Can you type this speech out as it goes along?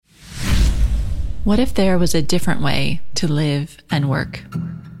What if there was a different way to live and work?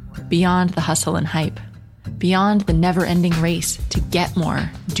 Beyond the hustle and hype, beyond the never-ending race to get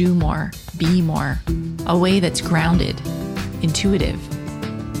more, do more, be more. A way that's grounded, intuitive,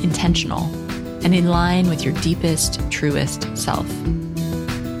 intentional, and in line with your deepest, truest self.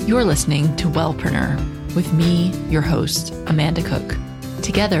 You're listening to Wellpreneur with me, your host, Amanda Cook.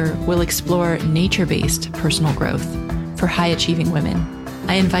 Together, we'll explore nature-based personal growth for high-achieving women.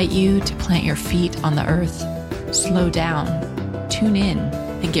 I invite you to plant your feet on the earth, slow down, tune in,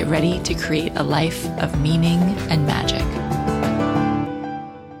 and get ready to create a life of meaning and magic.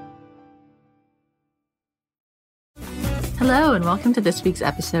 Hello, and welcome to this week's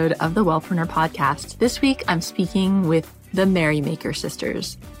episode of the Wellpreneur Podcast. This week, I'm speaking with the Merrymaker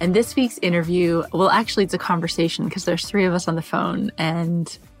sisters. And this week's interview, well, actually, it's a conversation because there's three of us on the phone,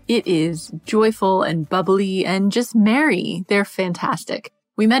 and it is joyful and bubbly and just merry. They're fantastic.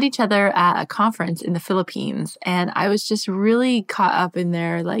 We met each other at a conference in the Philippines, and I was just really caught up in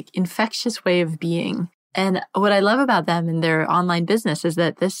their infectious way of being. And what I love about them and their online business is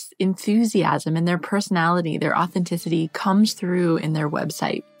that this enthusiasm and their personality, their authenticity comes through in their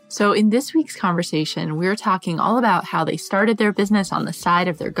website. So in this week's conversation, we're talking all about how they started their business on the side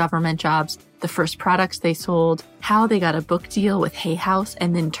of their government jobs, the first products they sold, how they got a book deal with Hay House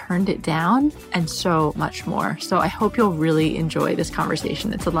and then turned it down, and so much more. So I hope you'll really enjoy this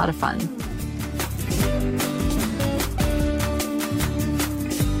conversation. It's a lot of fun.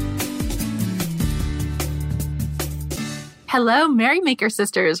 Hello, Merrymaker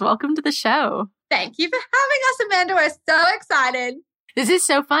sisters. Welcome to the show. Thank you for having us, Amanda. We're so excited. This is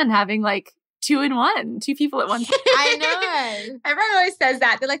so fun having two in one, two people at one time. I know. Everyone always says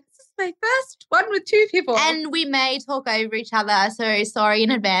that. They're like, this is my first one with two people. And we may talk over each other, so sorry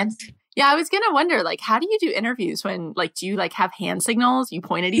in advance. Yeah, I was going to wonder, how do you do interviews when, do you, have hand signals? You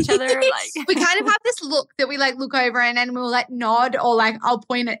point at each other? We kind of have this look that we, look over and then we'll, nod or, I'll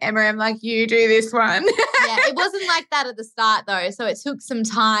point at Emma and I'm like, you do this one. Yeah, it wasn't like that at the start, though, so it took some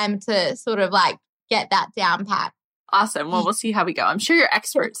time to sort of, get that down pat. Awesome. Well, we'll see how we go. I'm sure you're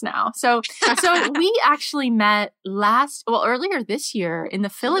experts now. So we actually met earlier this year in the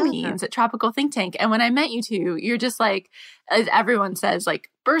Philippines at Tropical Think Tank. And when I met you two, you're just as everyone says,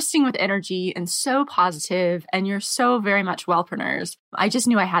 bursting with energy and so positive. And you're so very much wellpreneurs. I just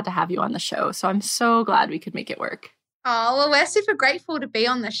knew I had to have you on the show. So I'm so glad we could make it work. Oh, well, we're super grateful to be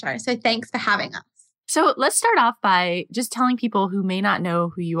on the show. So thanks for having us. So let's start off by just telling people who may not know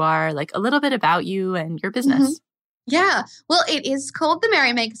who you are, a little bit about you and your business. Mm-hmm. Yeah, well, it is called the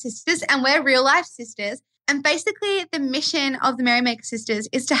Merrymaker Sisters and we're real life sisters. And basically the mission of the Merrymaker Sisters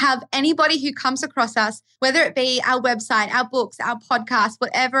is to have anybody who comes across us, whether it be our website, our books, our podcast,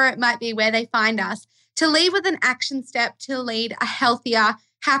 whatever it might be where they find us, to leave with an action step to lead a healthier,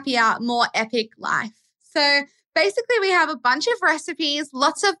 happier, more epic life. So basically we have a bunch of recipes,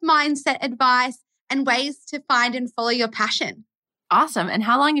 lots of mindset advice and ways to find and follow your passion. Awesome. And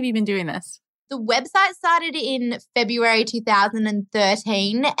how long have you been doing this? The website started in February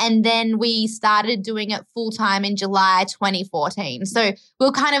 2013, and then we started doing it full-time in July 2014. So we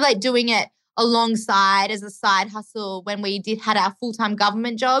were kind of doing it alongside as a side hustle when we had our full-time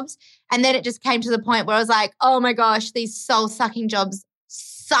government jobs. And then it just came to the point where I was like, oh my gosh, these soul-sucking jobs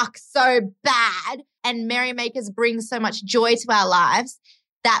suck so bad. And Merrymakers bring so much joy to our lives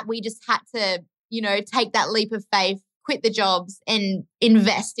that we just had to, take that leap of faith, quit the jobs and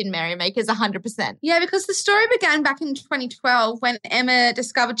invest in Merrymakers 100%. Yeah, because the story began back in 2012 when Emma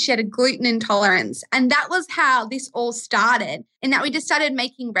discovered she had a gluten intolerance. And that was how this all started. And that we just started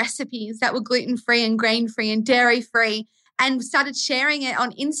making recipes that were gluten-free and grain-free and dairy-free and started sharing it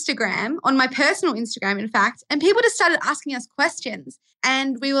on Instagram, on my personal Instagram, in fact. And people just started asking us questions.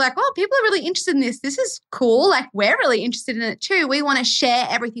 And we were like, oh, people are really interested in this. This is cool. We're really interested in it too. We want to share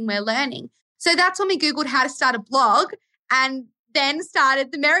everything we're learning. So that's when we Googled how to start a blog and then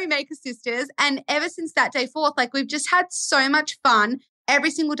started the Merrymaker Sisters. And ever since that day forth, we've just had so much fun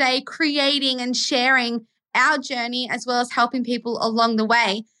every single day creating and sharing our journey as well as helping people along the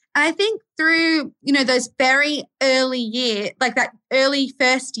way. And I think through, those very early year, that early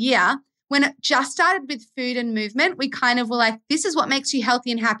first year, when it just started with food and movement, we kind of were like, this is what makes you healthy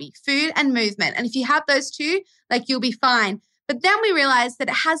and happy, food and movement. And if you have those two, you'll be fine. But then we realized that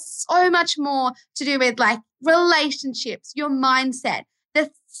it has so much more to do with relationships, your mindset,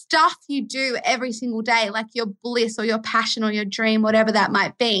 the stuff you do every single day, your bliss or your passion or your dream, whatever that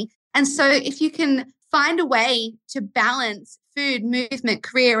might be. And so if you can find a way to balance food, movement,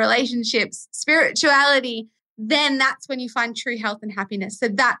 career, relationships, spirituality, then that's when you find true health and happiness. So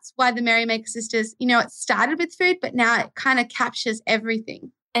that's why the Merrymaker Sisters, it started with food, but now it kind of captures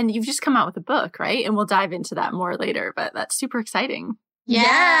everything. And you've just come out with a book, right? And we'll dive into that more later, but that's super exciting.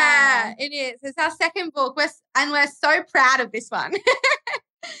 Yeah, it is. It's our second book. We're so proud of this one.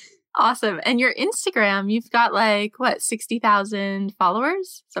 Awesome. And your Instagram, you've got 60,000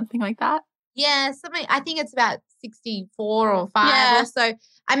 followers, something like that? Yeah, I think it's about 64 or 5 or so.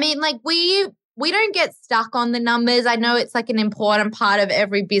 I mean, we don't get stuck on the numbers. I know it's an important part of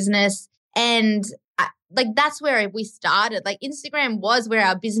every business. And that's where we started. Instagram was where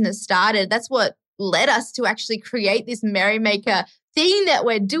our business started. That's what led us to actually create this Merrymaker thing that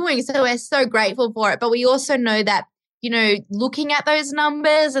we're doing. So we're so grateful for it. But we also know that, looking at those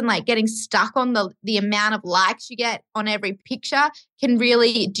numbers and getting stuck on the amount of likes you get on every picture can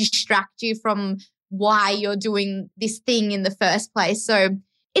really distract you from why you're doing this thing in the first place. So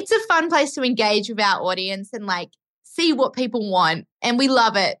it's a fun place to engage with our audience and see what people want. And we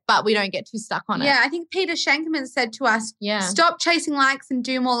love it, but we don't get too stuck on it. Yeah, I think Peter Schenkerman said to us, stop chasing likes and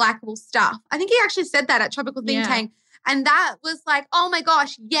do more likable stuff. I think he actually said that at Tropical Think Tank. And that was oh my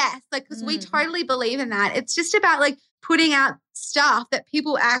gosh, yes. Because we totally believe in that. It's just about putting out stuff that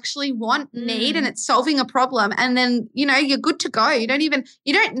people actually want, need, and it's solving a problem. And then, you're good to go. You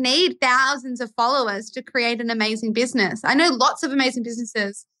don't need thousands of followers to create an amazing business. I know lots of amazing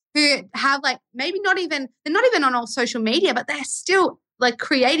businesses who have maybe they're not even on all social media, but they're still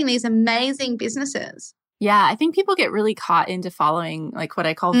creating these amazing businesses. Yeah, I think people get really caught into following what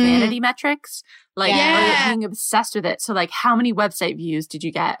I call vanity metrics, or being obsessed with it. So how many website views did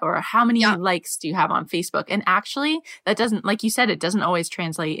you get, or how many likes do you have on Facebook? And actually that doesn't, like you said, it doesn't always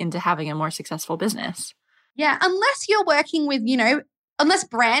translate into having a more successful business. Yeah, unless you're working with, unless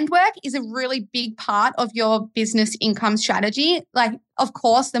brand work is a really big part of your business income strategy. Of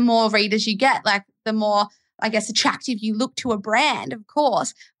course, the more readers you get, the more, I guess, attractive you look to a brand, of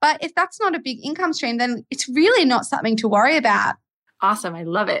course. But if that's not a big income stream, then it's really not something to worry about. Awesome. I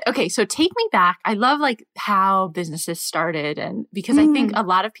love it. Okay. So take me back. I love how businesses started, and because I think a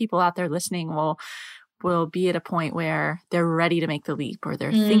lot of people out there listening will be at a point where they're ready to make the leap, or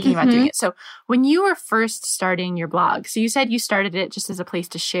they're thinking about doing it. So when you were first starting your blog, so you said you started it just as a place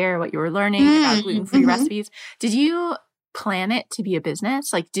to share what you were learning about gluten-free recipes. Did you plan it to be a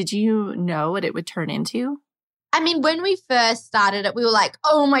business? Did you know what it would turn into? I mean, when we first started it, we were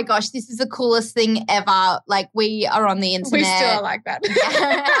oh my gosh, this is the coolest thing ever. We are on the internet. We still are like that.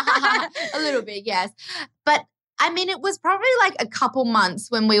 A little bit, yes. But I mean, it was probably a couple months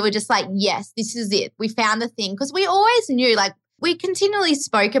when we were just yes, this is it. We found the thing. Because we always knew, we continually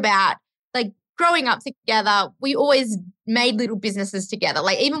spoke about, growing up together, we always made little businesses together.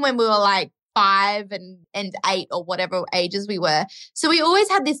 Even when we were 5 and 8 or whatever ages we were. So we always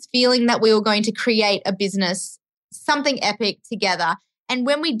had this feeling that we were going to create a business, something epic together. And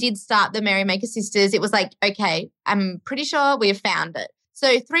when we did start the Merrymaker Sisters, it was okay, I'm pretty sure we have found it.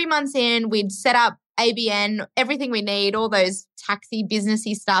 So 3 months in, we'd set up ABN, everything we need, all those taxi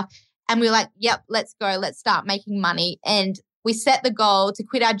businessy stuff. And we were yep, let's go. Let's start making money. And we set the goal to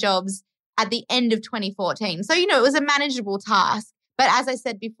quit our jobs at the end of 2014. So, it was a manageable task. But as I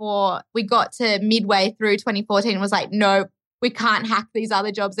said before, we got to midway through 2014 and was no, we can't hack these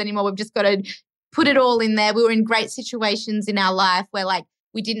other jobs anymore. We've just got to put it all in there. We were in great situations in our life where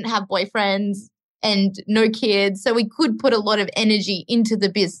we didn't have boyfriends and no kids. So we could put a lot of energy into the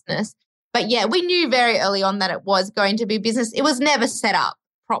business. But yeah, we knew very early on that it was going to be business. It was never set up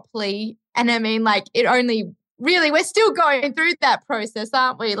properly. And I mean, it only really, we're still going through that process,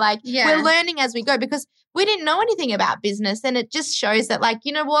 aren't we? We're learning as we go because we didn't know anything about business. And it just shows that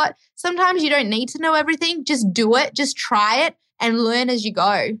you know what? Sometimes you don't need to know everything. Just do it. Just try it and learn as you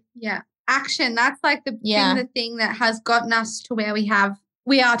go. Yeah. Action. That's the thing that has gotten us to where we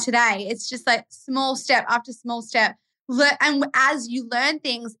are today. It's just small step after small step. And as you learn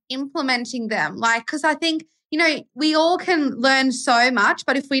things, implementing them. Because I think, we all can learn so much,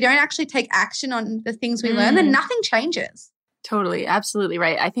 but if we don't actually take action on the things we learn, then nothing changes. Totally. Absolutely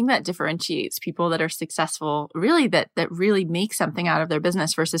right. I think that differentiates people that are successful, really that really make something out of their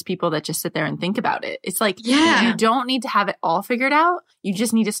business versus people that just sit there and think about it. It's you don't need to have it all figured out. You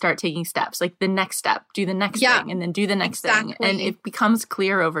just need to start taking steps, the next step, do the next thing, and then do the next thing. And it becomes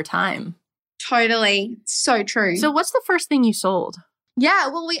clear over time. Totally. So true. So what's the first thing you sold? Yeah,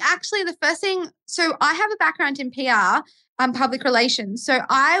 well, the first thing, so I have a background in PR, public relations. So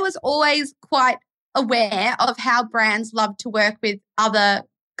I was always quite aware of how brands love to work with other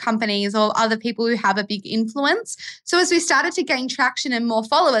companies or other people who have a big influence. So as we started to gain traction and more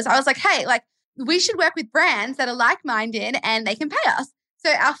followers, I was hey, we should work with brands that are like-minded and they can pay us.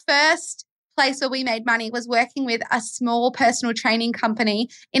 So our first place where we made money was working with a small personal training company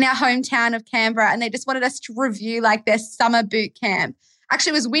in our hometown of Canberra, and they just wanted us to review their summer boot camp.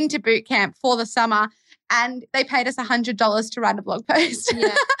 Actually, it was winter boot camp for the summer. And they paid us $100 to write a blog post.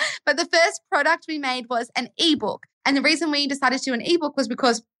 Yeah. But the first product we made was an ebook. And the reason we decided to do an ebook was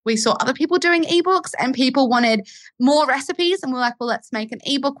because we saw other people doing ebooks and people wanted more recipes. And we're like, well, let's make an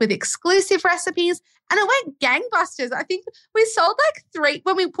ebook with exclusive recipes. And it went gangbusters. I think we sold like 3.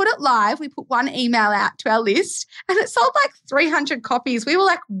 When we put it live, we put one email out to our list and it sold like 300 copies. We were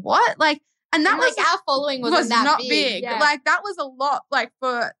like, what? And that was like our following was that not big. big. Yeah. Like that was a lot. Like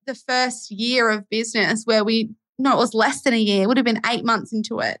for the first year of business, where it was less than a year. It would have been 8 months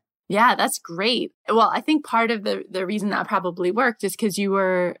into it. Yeah, that's great. Well, I think part of the reason that probably worked is because you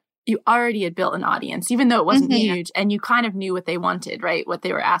already had built an audience, even though it wasn't huge, and you kind of knew what they wanted, right? What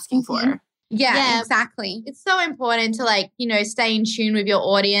they were asking for. Yeah, exactly. It's so important to stay in tune with your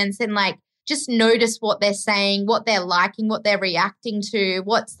audience and just notice what they're saying, what they're liking, what they're reacting to,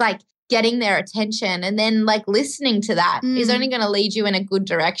 what's getting their attention, and then listening to that is only going to lead you in a good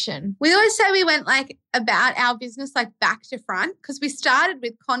direction. We always say we went about our business back to front, because we started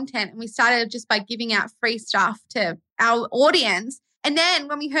with content and we started just by giving out free stuff to our audience. And then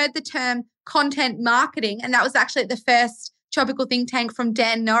when we heard the term content marketing, and that was actually the first Tropical Think Tank from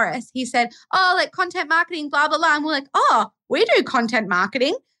Dan Norris, he said, content marketing, blah, blah, blah. And we're like, oh, we do content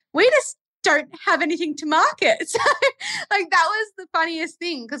marketing. We just don't have anything to market. So that was the funniest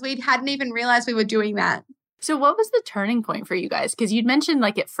thing, because we hadn't even realized we were doing that. So what was the turning point for you guys? Because you'd mentioned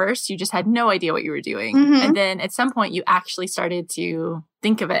at first you just had no idea what you were doing. And then at some point you actually started to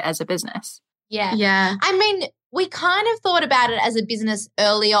think of it as a business. Yeah. Yeah. I mean, we kind of thought about it as a business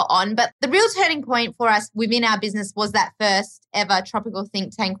earlier on, but the real turning point for us within our business was that first ever Tropical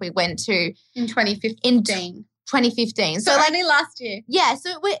Think Tank we went to in 2015. 2015. So only last year. Yeah.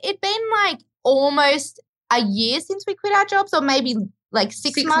 So it'd been almost a year since we quit our jobs, or maybe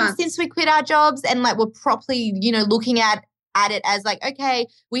 6 months since we quit our jobs, and we're properly, looking at it as okay,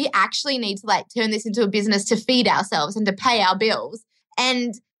 we actually need to turn this into a business to feed ourselves and to pay our bills.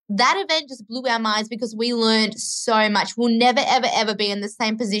 And that event just blew our minds because we learned so much. We'll never, ever, ever be in the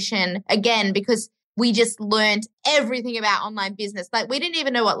same position again, because we just learned everything about online business. We didn't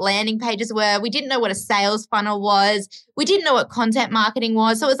even know what landing pages were. We didn't know what a sales funnel was. We didn't know what content marketing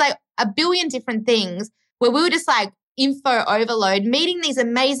was. So it was a billion different things where we were just info overload, meeting these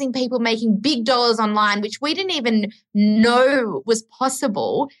amazing people making big dollars online, which we didn't even know was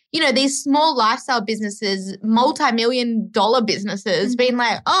possible. These small lifestyle businesses, multi-million-dollar businesses being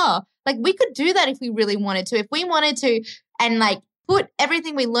we could do that if we really wanted to. If we wanted to and put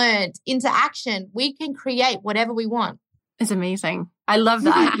everything we learned into action, we can create whatever we want. It's amazing. I love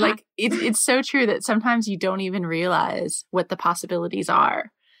that. It's so true that sometimes you don't even realize what the possibilities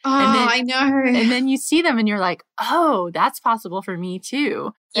are. Oh, I know. And then you see them and you're like, oh, that's possible for me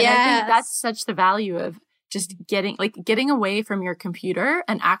too. And I think that's such the value of just getting away from your computer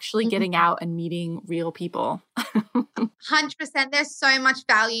and actually getting out and meeting real people. 100%. There's so much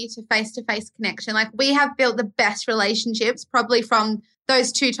value to face-to-face connection. We have built the best relationships probably from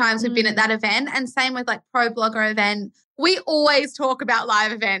those 2 times we've been at that event, and same with Pro Blogger event. We always talk about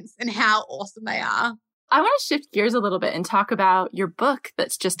live events and how awesome they are. I want to shift gears a little bit and talk about your book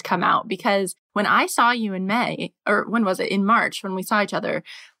that's just come out, because when I saw you in May, or when was it? In March, when we saw each other,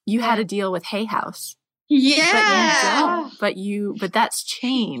 you had a deal with Hay House. Yeah. But that's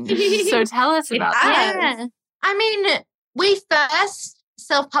changed. So tell us about that. Yeah. I mean, we first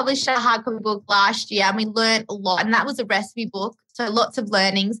self-published a hardcover book last year and we learned a lot, and that was a recipe book. So lots of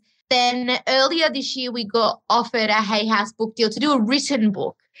learnings. Then earlier this year, we got offered a Hay House book deal to do a written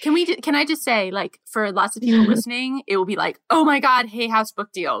book. Can I just say, for lots of people listening, it will be oh my God, Hay House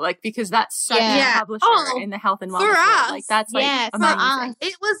book deal. Because that's such a publisher in the health and wellness for us. world. That's for amazing.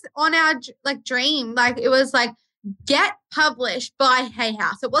 It was on our dream. It was get published by Hay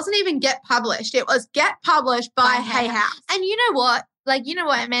House. It wasn't even get published. It was get published by Hay House. And you know what?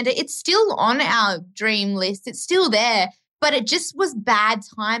 Amanda, it's still on our dream list. It's still there. But it just was bad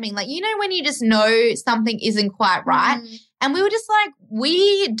timing. When you just know something isn't quite right. And we were just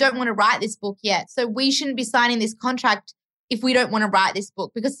we don't want to write this book yet. So we shouldn't be signing this contract if we don't want to write this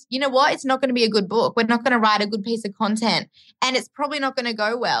book, because you know what? It's not going to be a good book. We're not going to write a good piece of content, and it's probably not going to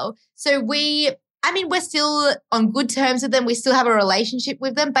go well. So we're still on good terms with them. We still have a relationship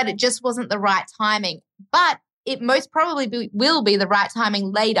with them, but it just wasn't the right timing. But it most probably will be the right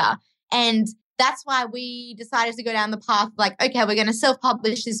timing later. And that's why we decided to go down the path of okay, we're going to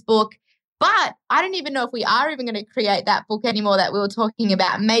self-publish this book. But I don't even know if we are even going to create that book anymore that we were talking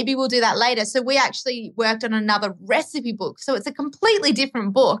about. Maybe we'll do that later. So we actually worked on another recipe book. So it's a completely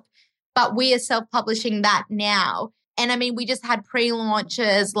different book, but we are self-publishing that now. And I mean, we just had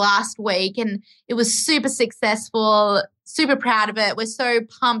pre-launches last week and it was super successful, super proud of it. We're so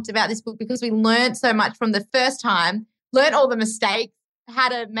pumped about this book because we learned so much from the first time, learned all the mistakes, how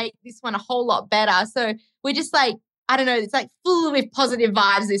to make this one a whole lot better. So we're just like, I don't know, it's like full with positive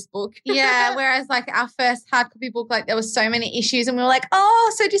vibes, this book. Yeah, whereas like our first hard copy book, like there was so many issues and we were like,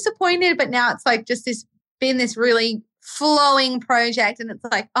 oh, so disappointed. But now it's like just been this really flowing project and it's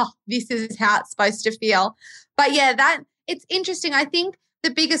like, oh, this is how it's supposed to feel. But yeah, it's interesting. I think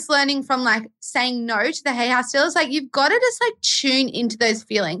the biggest learning from like saying no to the Hay House deal is like you've got to just like tune into those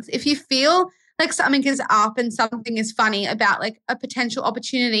feelings. If you feel like something is up and something is funny about like a potential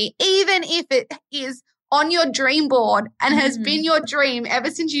opportunity, even if it is on your dream board and has been your dream ever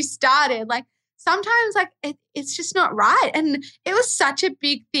since you started, like sometimes like it's just not right. And it was such a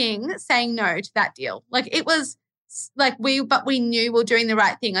big thing saying no to that deal. Like it was like we knew we were doing the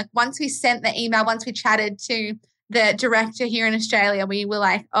right thing. Like once we sent the email, once we chatted to the director here in Australia, we were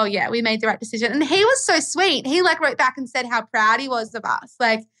like, oh yeah, we made the right decision. And he was so sweet. He like wrote back and said how proud he was of us.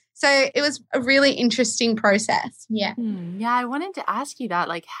 Like, so it was a really interesting process. Yeah. Yeah, I wanted to ask you that,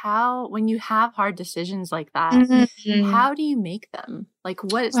 like how, when you have hard decisions like that, how do you make them? Like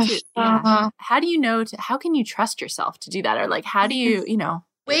how do you know, how can you trust yourself to do that? Or like, how do you,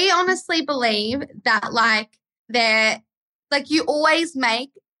 We honestly believe that like you always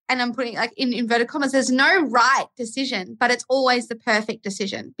make, and I'm putting like in inverted commas, there's no right decision, but it's always the perfect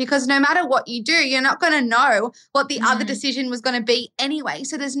decision because no matter what you do, you're not going to know what the other decision was going to be anyway.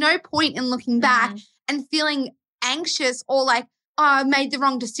 So there's no point in looking back and feeling anxious or like, oh, I made the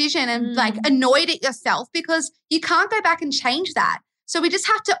wrong decision and like annoyed at yourself because you can't go back and change that. So we just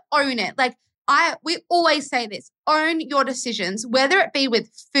have to own it. Like we always say this, own your decisions, whether it be with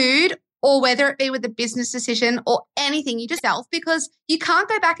food or whether it be with a business decision or anything, you just self, because you can't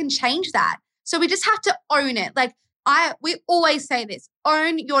go back and change that. So we just have to own it. Like we always say this,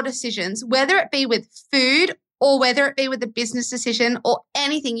 own your decisions, whether it be with food or whether it be with a business decision or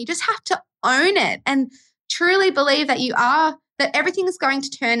anything, you just have to own it and truly believe that that everything is going to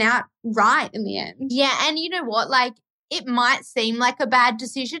turn out right in the end. Yeah. And you know what? Like it might seem like a bad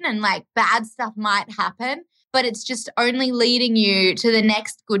decision and like bad stuff might happen, but it's just only leading you to the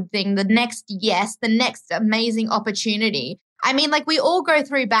next good thing, the next yes, the next amazing opportunity. I mean, like we all go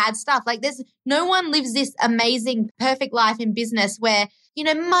through bad stuff. Like no one lives this amazing, perfect life in business where,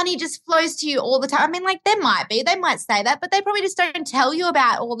 money just flows to you all the time. I mean, like they might say that, but they probably just don't tell you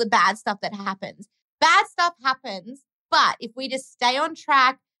about all the bad stuff that happens. Bad stuff happens, but if we just stay on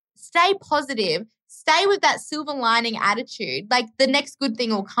track, stay positive, stay with that silver lining attitude, like the next good thing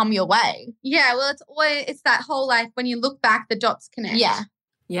will come your way. Yeah, well, it's that whole like when you look back, the dots connect. Yeah.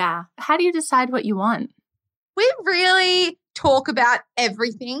 Yeah. How do you decide what you want? We really talk about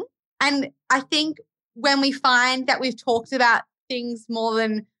everything. And I think when we find that we've talked about things more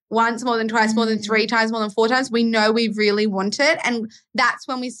than once, more than twice, more than 3 times, more than 4 times, we know we really want it. And that's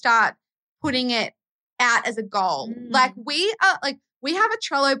when we start putting it out as a goal. Like we have a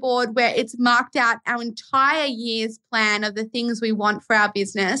Trello board where it's marked out our entire year's plan of the things we want for our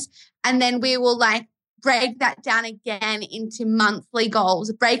business. And then we will like break that down again into monthly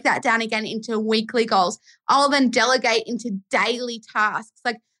goals, break that down again into weekly goals. I'll then delegate into daily tasks.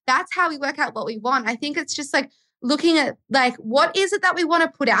 Like that's how we work out what we want. I think it's just like looking at like, what is it that we want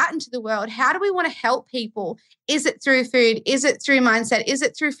to put out into the world? How do we want to help people? Is it through food? Is it through mindset? Is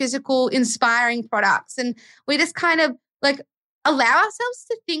it through physical inspiring products? And we just kind of like allow ourselves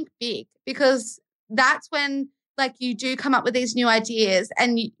to think big because that's when like you do come up with these new ideas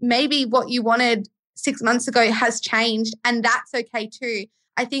and maybe what you wanted 6 months ago has changed and that's okay too.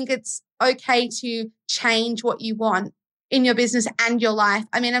 I think it's okay to change what you want in your business and your life.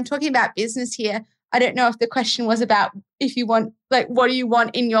 I mean, I'm talking about business here. I don't know if the question was about if you want, like, what do you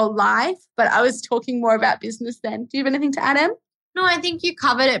want in your life? But I was talking more about business then. Do you have anything to add, Em? No, I think you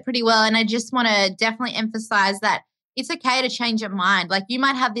covered it pretty well. And I just want to definitely emphasize that it's okay to change your mind. Like you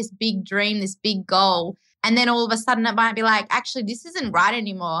might have this big dream, this big goal, and then all of a sudden it might be like, actually, this isn't right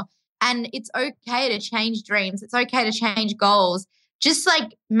anymore. And it's okay to change dreams. It's okay to change goals. Just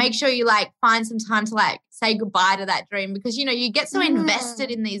like make sure you like find some time to like say goodbye to that dream because, you get so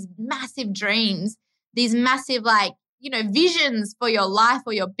invested in these massive dreams, these massive like, visions for your life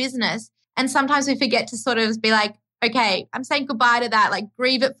or your business. And sometimes we forget to sort of be like, okay, I'm saying goodbye to that, like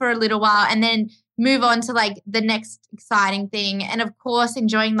grieve it for a little while and then move on to like the next exciting thing. And of course,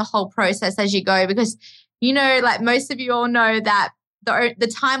 enjoying the whole process as you go because, like most of you all know that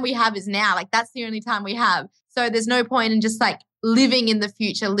the time we have is now. Like that's the only time we have. So there's no point in just like living in the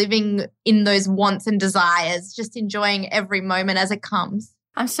future, living in those wants and desires, just enjoying every moment as it comes.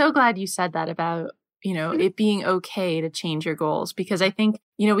 I'm so glad you said that about it being okay to change your goals, because I think,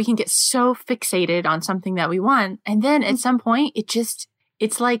 we can get so fixated on something that we want. And then at some point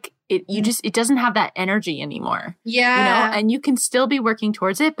it's like it doesn't have that energy anymore. Yeah. And you can still be working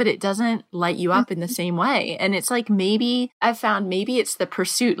towards it, but it doesn't light you up in the same way. And it's like, I've found maybe it's the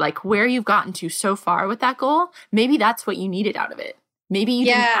pursuit, like where you've gotten to so far with that goal. Maybe that's what you needed out of it. Maybe you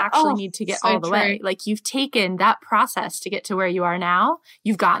didn't actually need to get all the way. Like you've taken that process to get to where you are now.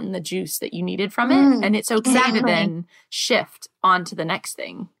 You've gotten the juice that you needed from it. And it's okay to then shift on to the next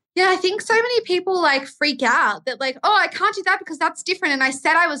thing. Yeah, I think so many people like freak out that like, oh, I can't do that because that's different. And I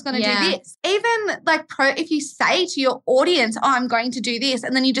said I was going to do this. Even like if you say to your audience, oh, I'm going to do this,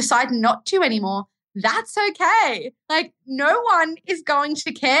 and then you decide not to anymore, that's okay. Like no one is going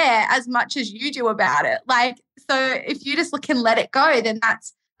to care as much as you do about it. Like, so if you just can let it go, then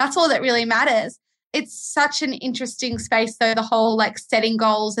that's all that really matters. It's such an interesting space though, the whole like setting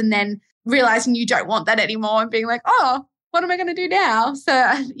goals and then realizing you don't want that anymore and being like, oh, what am I going to do now? So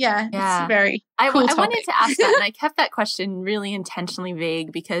it's very cool I wanted to ask that, and I kept that question really intentionally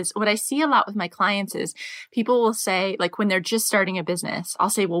vague, because what I see a lot with my clients is people will say, like when they're just starting a business, I'll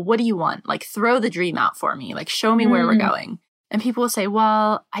say, well, what do you want? Like throw the dream out for me, like show me where we're going. And people will say,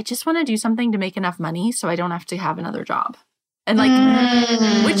 well, I just want to do something to make enough money so I don't have to have another job. And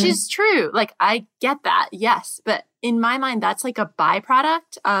like, which is true. Like I get that. Yes. But in my mind, that's like a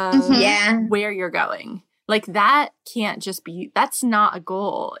byproduct of where you're going. Like that can't just be, that's not a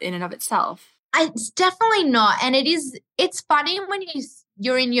goal in and of itself. It's definitely not. And it's funny when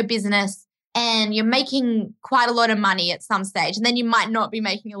you're in your business and you're making quite a lot of money at some stage, and then you might not be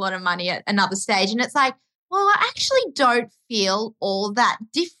making a lot of money at another stage. And it's like, well, I actually don't feel all that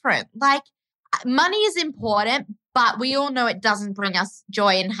different. Like money is important, but we all know it doesn't bring us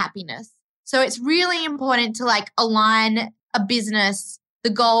joy and happiness. So it's really important to like align a business, the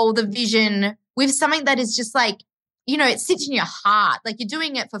goal, the vision with something that is just like, it sits in your heart. Like you're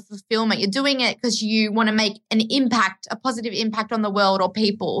doing it for fulfillment. You're doing it because you want to make an impact, a positive impact on the world or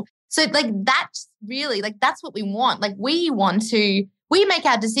people. So like that's really like, that's what we want. Like we make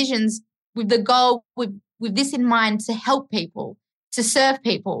our decisions with the goal, with this in mind, to help people, to serve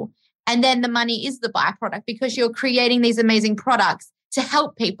people. And then the money is the byproduct because you're creating these amazing products to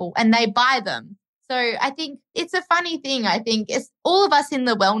help people and they buy them. So I think it's a funny thing. I think it's all of us in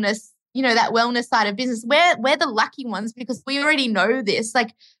the wellness, that wellness side of business, we're the lucky ones because we already know this.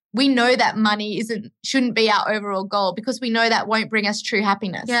 Like we know that money shouldn't be our overall goal because we know that won't bring us true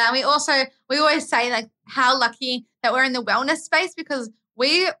happiness. Yeah. We always say like how lucky that we're in the wellness space because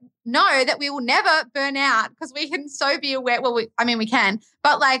we know that we will never burn out because we can so be aware. Well, we can,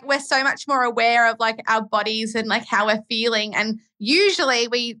 but like we're so much more aware of like our bodies and like how we're feeling. And usually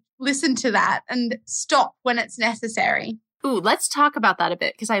we listen to that and stop when it's necessary. Ooh, let's talk about that a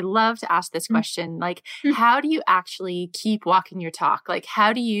bit because I love to ask this question. Like, how do you actually keep walking your talk? Like,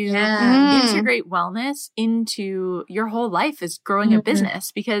 how do you integrate wellness into your whole life as growing a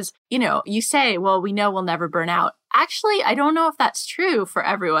business? Because, you say, well, we know we'll never burn out. Actually, I don't know if that's true for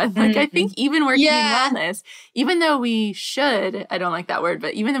everyone. Like, I think even working in wellness, even though we should, I don't like that word,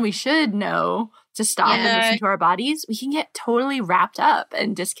 but even though we should know to stop and listen to our bodies, we can get totally wrapped up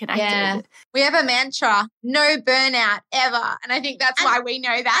and disconnected. Yeah. We have a mantra, no burnout ever. And I think that's why we know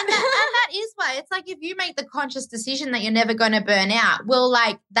that. And that is why it's like if you make the conscious decision that you're never going to burn out, well,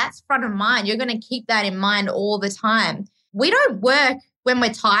 like that's front of mind. You're going to keep that in mind all the time. We don't work when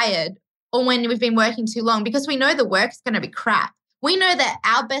we're tired or when we've been working too long because we know the work's going to be crap. We know that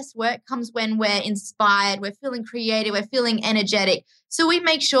our best work comes when we're inspired, we're feeling creative, we're feeling energetic. So we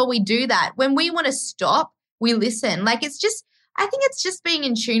make sure we do that. When we want to stop, we listen. Like I think it's just being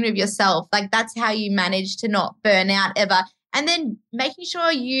in tune with yourself. Like that's how you manage to not burn out ever. And then making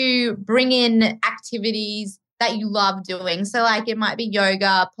sure you bring in activities that you love doing. So like it might be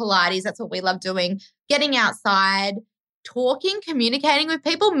yoga, Pilates, that's what we love doing. Getting outside, talking, communicating with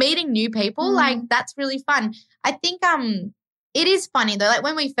people, meeting new people. Like that's really fun. I think it is funny though, like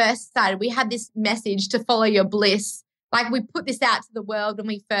when we first started, we had this message to follow your bliss. Like we put this out to the world when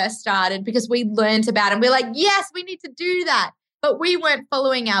we first started because we learned about it. And we're like, yes, we need to do that. But we weren't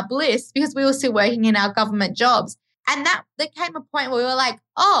following our bliss because we were still working in our government jobs. And there came a point where we were like,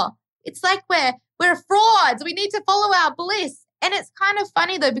 oh, it's like we're frauds. We need to follow our bliss. And it's kind of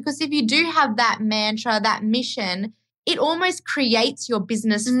funny though, because if you do have that mantra, that mission, it almost creates your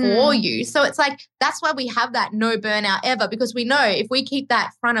business for you. So it's like, that's why we have that no burnout ever, because we know if we keep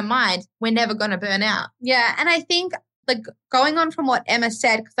that front of mind, we're never going to burn out. Yeah. And I think like going on from what Emma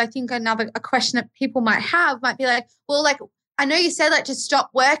said, because I think a question that people might have might be like, well, like I know you said like to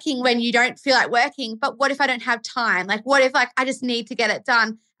stop working when you don't feel like working, but what if I don't have time? Like what if like I just need to get it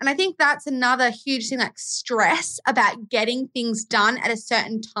done? And I think that's another huge thing, like stress about getting things done at a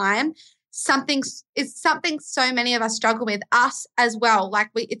certain time. Something so many of us struggle with, us as well. Like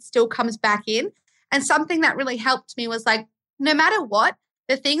it still comes back in. And something that really helped me was like, no matter what,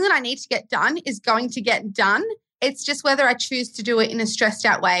 the thing that I need to get done is going to get done. It's just whether I choose to do it in a stressed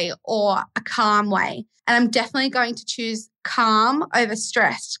out way or a calm way. And I'm definitely going to choose calm over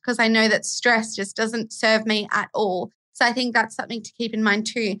stressed because I know that stress just doesn't serve me at all. So I think that's something to keep in mind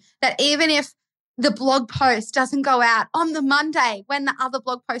too, that even if the blog post doesn't go out on the Monday when the other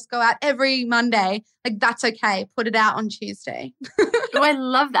blog posts go out every Monday, like that's okay. Put it out on Tuesday. Oh, I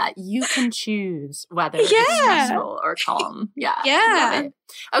love that. You can choose whether it's stressful or calm. Yeah. Yeah.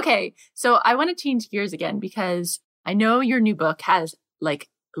 Okay. So I want to change gears again because I know your new book has like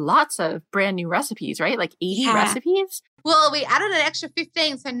lots of brand new recipes, right? Like 80 recipes. Well, we added an extra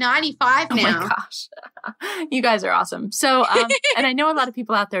 15, so 95 now. Oh my gosh. You guys are awesome. So, and I know a lot of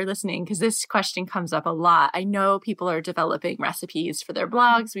people out there listening because this question comes up a lot. I know people are developing recipes for their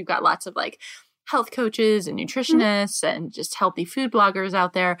blogs. We've got lots of like health coaches and nutritionists and just healthy food bloggers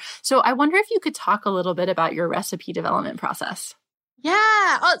out there. So I wonder if you could talk a little bit about your recipe development process. Yeah.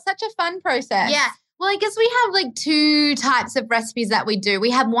 Oh, it's such a fun process. Yeah. Well, I guess we have like two types of recipes that we do.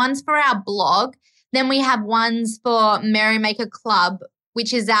 We have ones for our blog. Then we have ones for Merrymaker Club,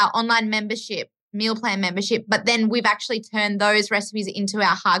 which is our online membership, meal plan membership. But then we've actually turned those recipes into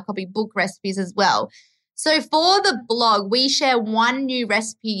our hard copy book recipes as well. So for the blog, we share one new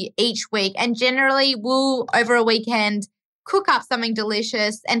recipe each week. And generally we'll, over a weekend, cook up something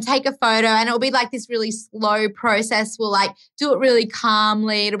delicious and take a photo, and it'll be like this really slow process. We'll like do it really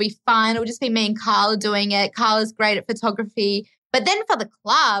calmly. It'll be fun. It'll just be me and Carla doing it. Carla's great at photography. But then for the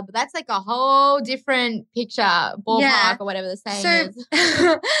club, that's like a whole different picture, ballpark or whatever the saying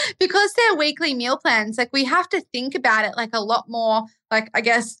is. Because they're weekly meal plans, like we have to think about it like a lot more, like I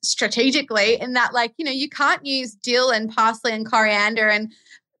guess strategically, in that like, you know, you can't use dill and parsley and coriander and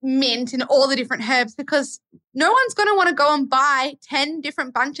mint and all the different herbs because no one's going to want to go and buy 10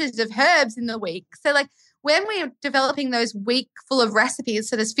 different bunches of herbs in the week. So like when we're developing those week full of recipes,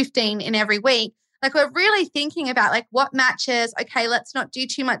 so there's 15 in every week, like we're really thinking about like what matches. Okay, let's not do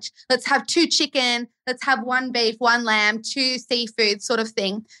too much. Let's have 2 chicken. Let's have 1 beef, 1 lamb, 2 seafood sort of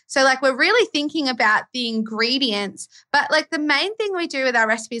thing. So like we're really thinking about the ingredients. But like the main thing we do with our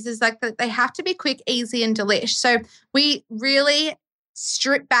recipes is like that they have to be quick, easy, and delish. So we really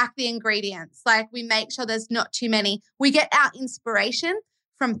strip back the ingredients. Like we make sure there's not too many. We get our inspiration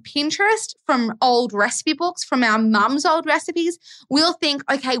from Pinterest, from old recipe books, from our mum's old recipes. We'll think,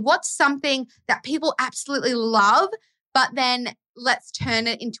 okay, what's something that people absolutely love, but then let's turn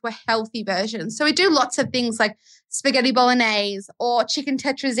it into a healthy version. So we do lots of things like spaghetti bolognese or chicken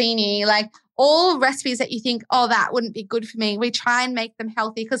tetrazzini, like all recipes that you think, oh, that wouldn't be good for me. We try and make them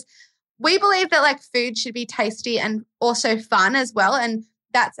healthy because we believe that like food should be tasty and also fun as well. And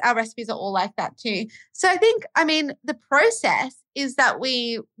that's our recipes are all like that too. So I think, I mean, the process is that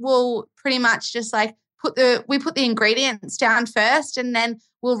we will pretty much just like put the ingredients down first, and then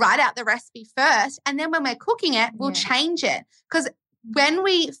we'll write out the recipe first. And then when we're cooking it, we'll change it. Because when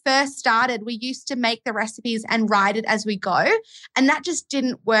we first started, we used to make the recipes and write it as we go. And that just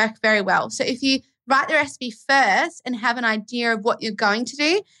didn't work very well. So if you write the recipe first and have an idea of what you're going to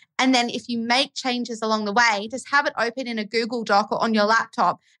do, and then if you make changes along the way, just have it open in a Google Doc or on your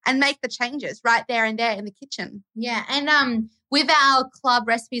laptop and make the changes right there and there in the kitchen. Yeah. And with our club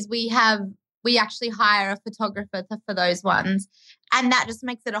recipes, we actually hire a photographer for those ones. And that just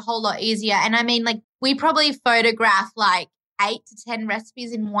makes it a whole lot easier. And I mean, like we probably photograph like 8 to 10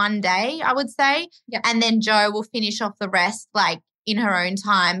 recipes in one day, I would say. Yeah. And then Jo will finish off the rest like in her own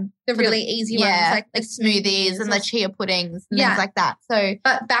time. The really easy ones, like smoothies and the chia puddings and things like that. So,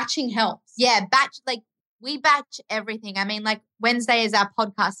 but batching helps. Yeah, we batch everything. I mean, like Wednesday is our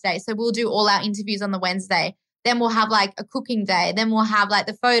podcast day. So we'll do all our interviews on the Wednesday. Then we'll have like a cooking day. Then we'll have like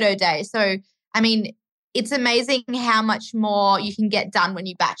the photo day. So, I mean, it's amazing how much more you can get done when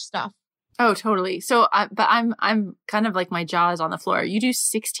you batch stuff. Oh, totally. So, but I'm kind of like my jaw is on the floor. You do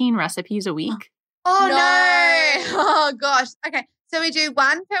 16 recipes a week? Oh, no. Oh, gosh. Okay. So we do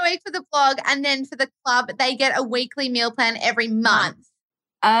 1 per week for the blog, and then for the club, they get a weekly meal plan every month.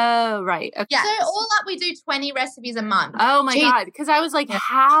 Oh, right. Okay. Yeah. So all up, we do 20 recipes a month. Oh, my God. Because I was like,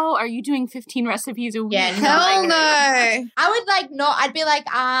 how are you doing 15 recipes a week? Yeah, hell no. I would like not. I'd be like,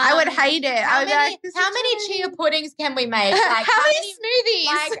 I would hate it. How many chia puddings can we make? Like, how many smoothies?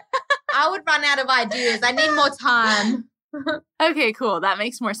 Like, I would run out of ideas. I need more time. Okay, cool. That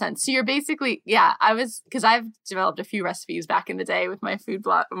makes more sense. So you're basically, because I've developed a few recipes back in the day with my food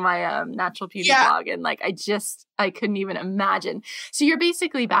blog, my natural beauty blog. And like, I couldn't even imagine. So you're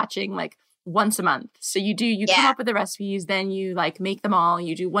basically batching like once a month. So you come up with the recipes, then you like make them all.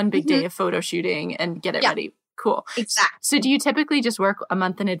 You do one big day of photo shooting and get it ready. Cool. Exactly. So do you typically just work a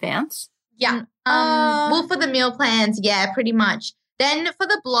month in advance? Yeah. Well, for the meal plans, yeah, pretty much. Then for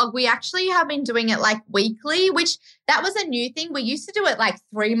the blog, we actually have been doing it like weekly, which that was a new thing. We used to do it like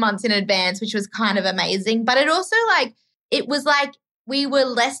 3 months in advance, which was kind of amazing. But it also it was like we were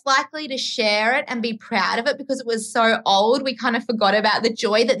less likely to share it and be proud of it because it was so old. We kind of forgot about the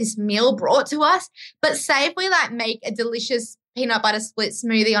joy that this meal brought to us. But say if we like make a delicious peanut butter split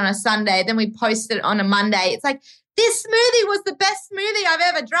smoothie on a Sunday, then we post it on a Monday. It's like, this smoothie was the best smoothie I've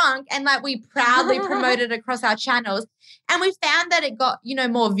ever drunk. And like we proudly promoted it across our channels. And we found that it got,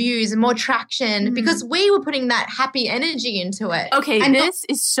 more views and more traction because we were putting that happy energy into it. Okay, and this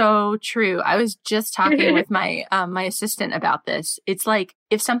is so true. I was just talking with my my assistant about this. It's like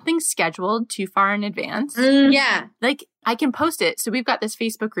if something's scheduled too far in advance, like I can post it. So we've got this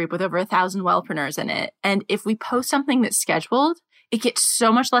Facebook group with over 1,000 wellpreneurs in it. And if we post something that's scheduled, it gets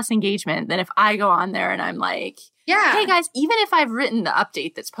so much less engagement than if I go on there and I'm like, hey guys, even if I've written the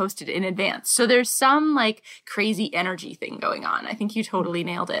update that's posted in advance. So there's some like crazy energy thing going on. I think you totally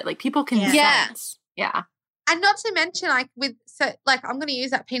nailed it. Like people can sense. Yeah. And not to mention I'm going to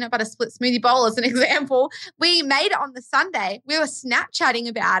use that peanut butter split smoothie bowl as an example. We made it on the Sunday. We were Snapchatting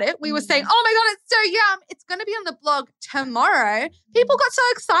about it. We were saying, oh my God, it's so yum. It's going to be on the blog tomorrow. People got so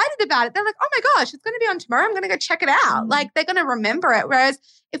excited about it. They're like, oh my gosh, it's going to be on tomorrow. I'm going to go check it out. Like they're going to remember it. Whereas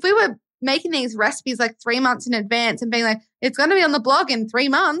if we were making these recipes like 3 months in advance and being like, it's going to be on the blog in 3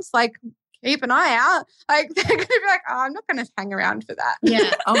 months, like keep an eye out. Like they're going to be like, oh, I'm not going to hang around for that.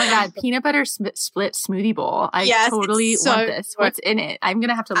 Yeah. Oh my God. Peanut butter split smoothie bowl. I totally want this. What's in it? I'm going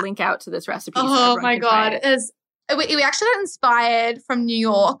to have to link out to this recipe. Oh my God. We actually got inspired from New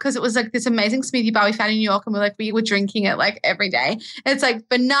York because it was like this amazing smoothie bar we found in New York and we were drinking it like every day. It's like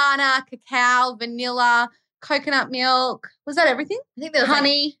banana, cacao, vanilla, coconut milk. Was that everything? I think there was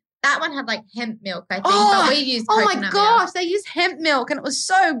honey. That one had like hemp milk, I think, but we used coconut milk. Oh my gosh, they used hemp milk and it was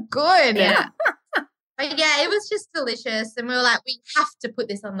so good. Yeah. But yeah, it was just delicious. And we were like, we have to put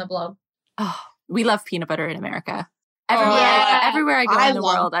this on the blog. Oh, we love peanut butter in America. Everywhere I go in the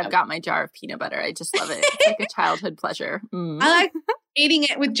world, I've got my jar of peanut butter. I just love it. It's like a childhood pleasure. I like eating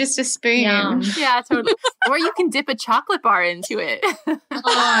it with just a spoon. Yum. Yeah, totally. Or you can dip a chocolate bar into it.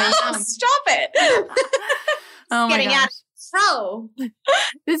 Stop it. Oh my gosh. So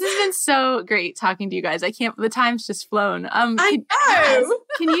this has been so great talking to you guys. The time's just flown. I know.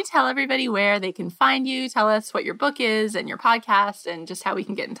 Can you tell everybody where they can find you? Tell us what your book is and your podcast and just how we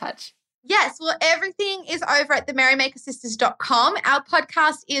can get in touch. Yes, well, everything is over at themerrymakersisters.com. Our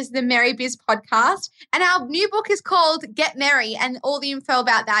podcast is the Merry Biz Podcast, and our new book is called Get Merry, and all the info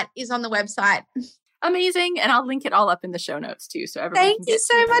about that is on the website. Amazing, and I'll link it all up in the show notes too, so everyone Thank you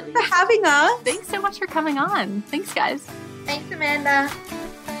so much for having us. Thanks so much for coming on. Thanks, guys. Thanks, Amanda.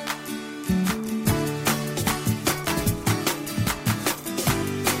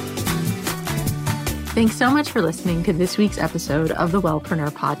 Thanks so much for listening to this week's episode of the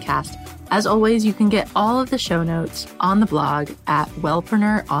Wellpreneur Podcast. As always, you can get all of the show notes on the blog at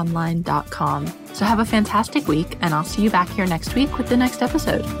wellpreneuronline.com. So have a fantastic week, and I'll see you back here next week with the next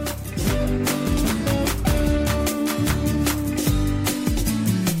episode.